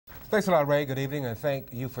Thanks a lot, Ray. Good evening, and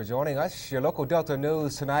thank you for joining us. Your local Delta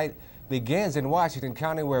News tonight begins in Washington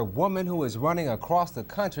County, where a woman who is running across the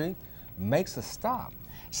country makes a stop.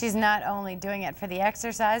 She's not only doing it for the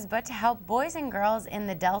exercise, but to help boys and girls in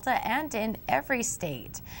the Delta and in every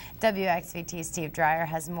state. WXVT's Steve Dreyer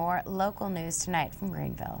has more local news tonight from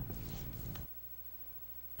Greenville.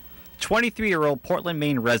 23-year-old Portland,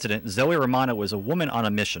 Maine resident Zoe Romano is a woman on a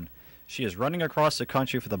mission. She is running across the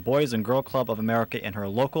country for the Boys and Girl Club of America in her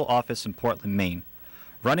local office in Portland, Maine.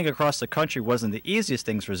 Running across the country wasn't the easiest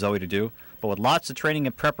things for Zoe to do, but with lots of training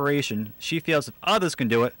and preparation, she feels if others can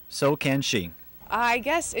do it, so can she. I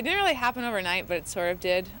guess it didn't really happen overnight, but it sort of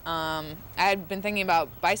did. I had been thinking about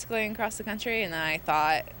bicycling across the country, and then I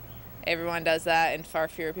thought everyone does that and far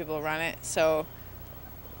fewer people run it. So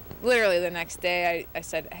literally the next day I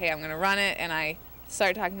said, hey, I'm going to run it, and I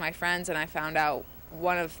started talking to my friends, and I found out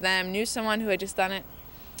one of them knew someone who had just done it.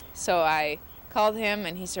 So I called him,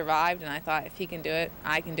 and he survived, and I thought if he can do it,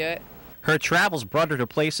 I can do it. Her travels brought her to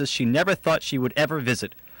places she never thought she would ever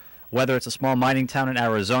visit. Whether it's a small mining town in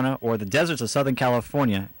Arizona or the deserts of Southern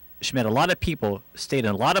California, she met a lot of people, stayed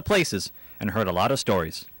in a lot of places, and heard a lot of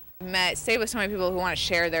stories. Stayed with so many people who want to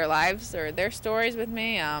share their lives or their stories with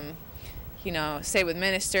me. Stayed with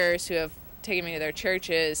ministers who have taken me to their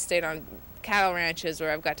churches, stayed on cattle ranches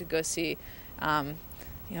where I've got to go see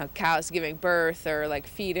cows giving birth or like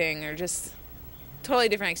feeding, or just totally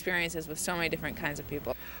different experiences with so many different kinds of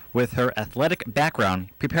people. With her athletic background,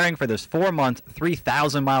 preparing for this 4-month,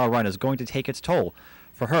 3,000-mile run is going to take its toll.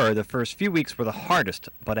 For her, the first few weeks were the hardest,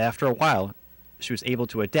 but after a while, she was able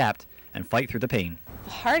to adapt and fight through the pain.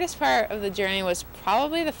 The hardest part of the journey was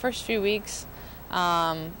probably the first few weeks. Each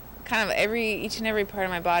and every part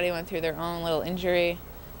of my body went through their own little injury,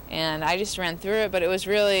 and I just ran through it, but it's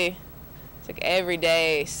like every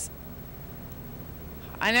day.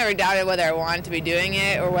 I never doubted whether I wanted to be doing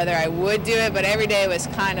it or whether I would do it, but every day was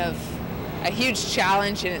kind of a huge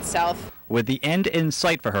challenge in itself. With the end in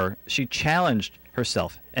sight for her, she challenged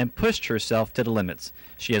herself and pushed herself to the limits.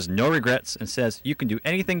 She has no regrets and says you can do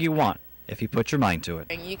anything you want if you put your mind to it.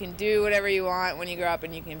 And you can do whatever you want when you grow up,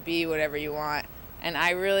 and you can be whatever you want. And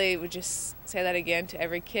I really would just say that again to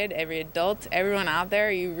every kid, every adult, everyone out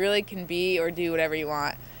there. You really can be or do whatever you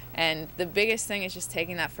want. And the biggest thing is just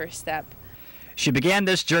taking that first step. She began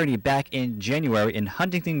this journey back in January in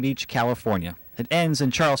Huntington Beach, California. It ends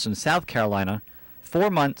in Charleston, South Carolina, 4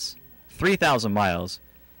 months, 3,000 miles,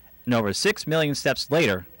 and over 6 million steps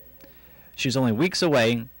later, she's only weeks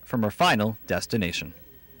away from her final destination.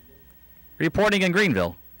 Reporting in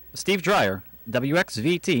Greenville, Steve Dreyer,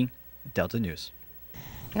 WXVT, Delta News.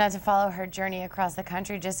 Now, to follow her journey across the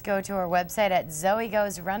country, just go to her website at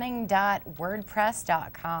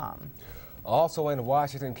zoegoesrunning.wordpress.com. Also in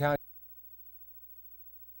Washington County.